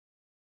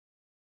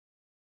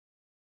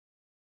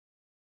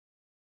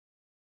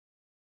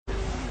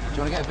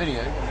want to get a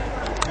video? You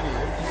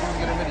want to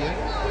get a video?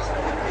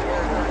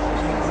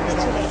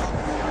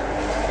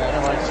 Yeah,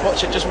 don't worry. Just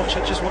watch it, just watch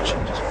it, just watch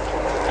it. Just watch it.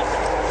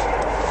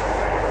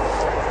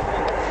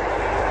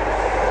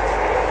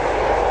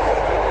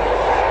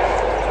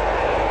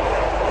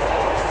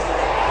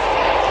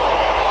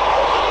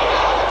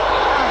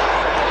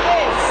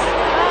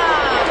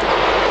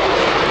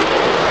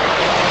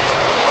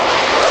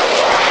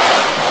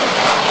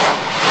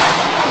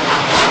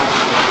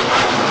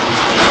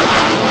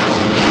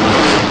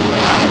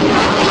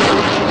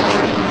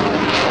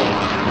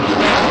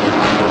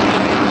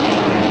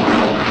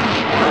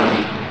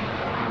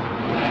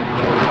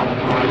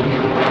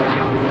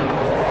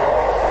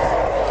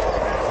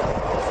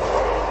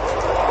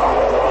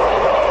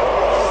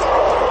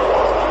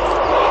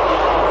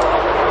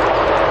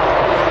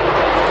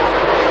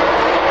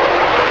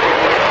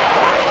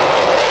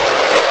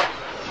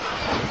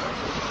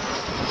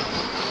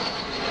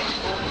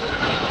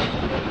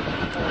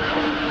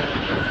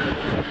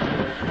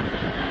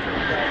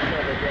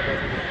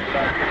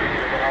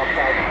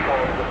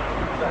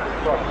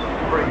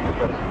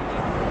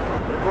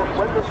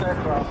 When this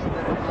aircraft did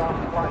its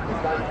last flight in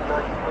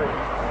 1993,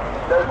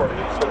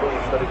 nobody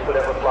believed that it could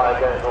ever fly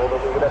again, or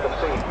that we would ever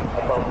see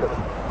a Vulcan.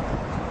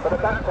 But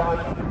at that time,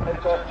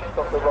 enter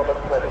Dr. Robert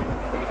Fleming.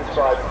 He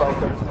described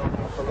Vulcan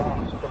as the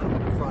last of the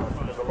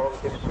triumphs in the long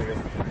history of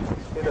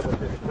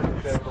innovative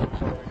British airborne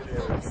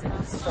engineering.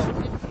 Some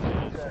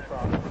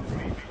aircraft to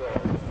be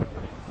preserved.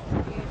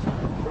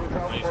 The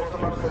result was the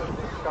Vulcan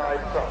Sky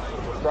Trust at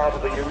the start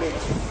of the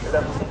unique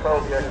 11th to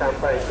 12-year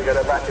campaign to get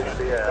her back into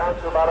the air, down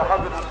to about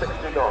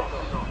 160 knots.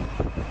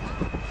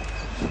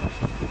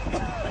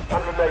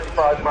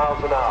 185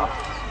 miles an hour.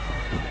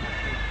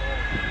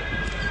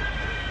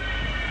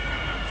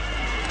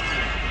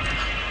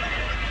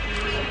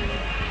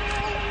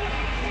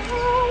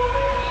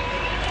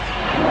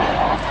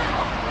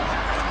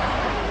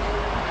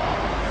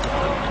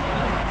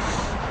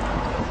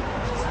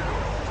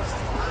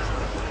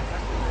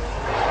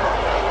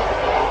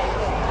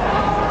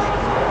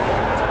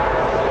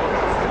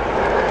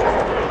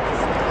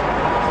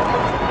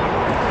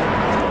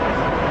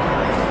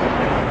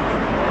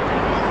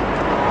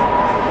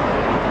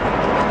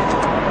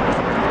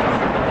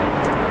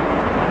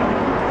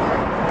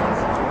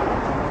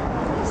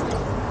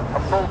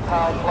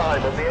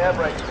 Climb, and the air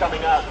brake's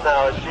coming out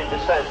now as she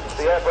descends.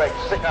 The air brakes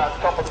stick out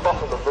top and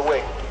bottom of the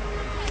wing.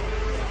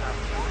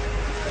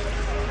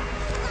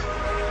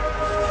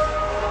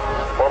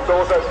 Bomb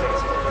doors opening.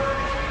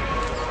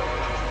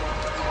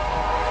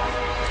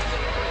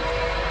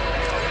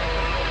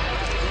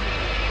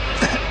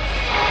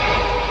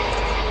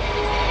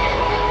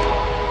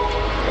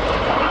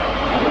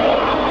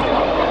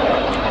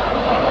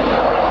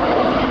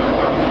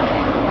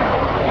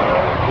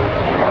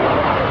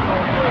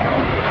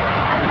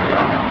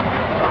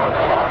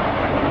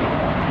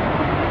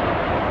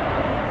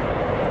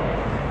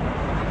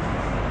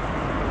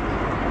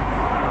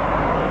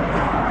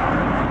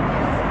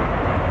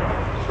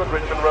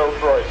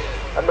 Rolls-Royce,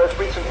 and most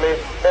recently,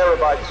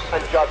 aerobites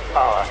and jug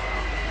power.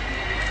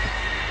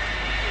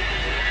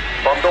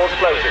 Bomb doors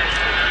closing.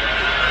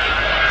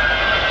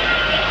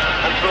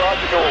 And throughout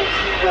it all,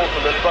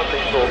 Walton and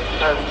Buntingthorpe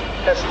and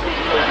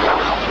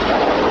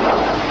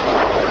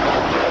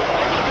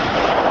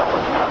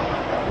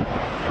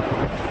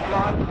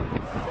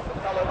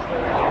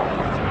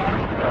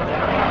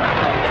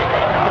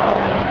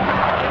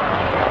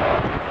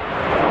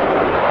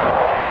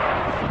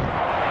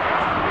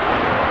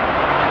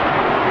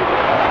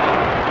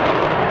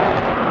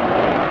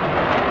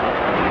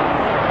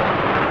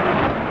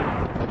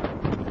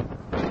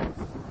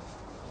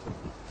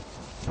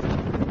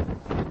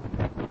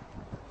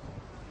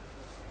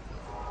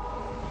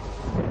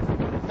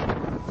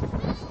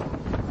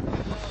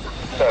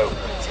So,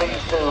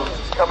 please do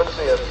come and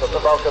see us at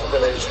the Vulcan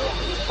Village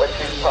when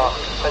she's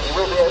parked, and you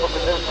will be able to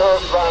do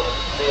tours around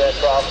the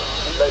aircraft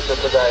later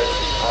today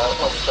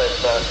once they've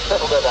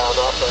settled her down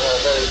after her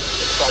very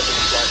exciting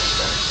flight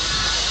today.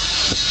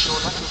 Your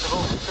National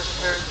Divorce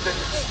disappearance in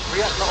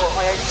RIAT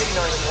IAT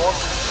 91.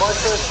 My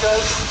first show,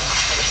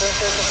 and the first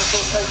aircraft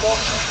will take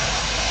off.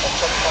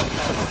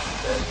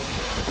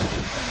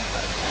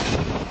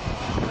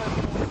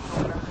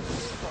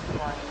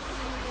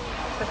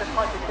 Took us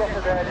quite to get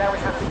her there, now we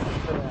have to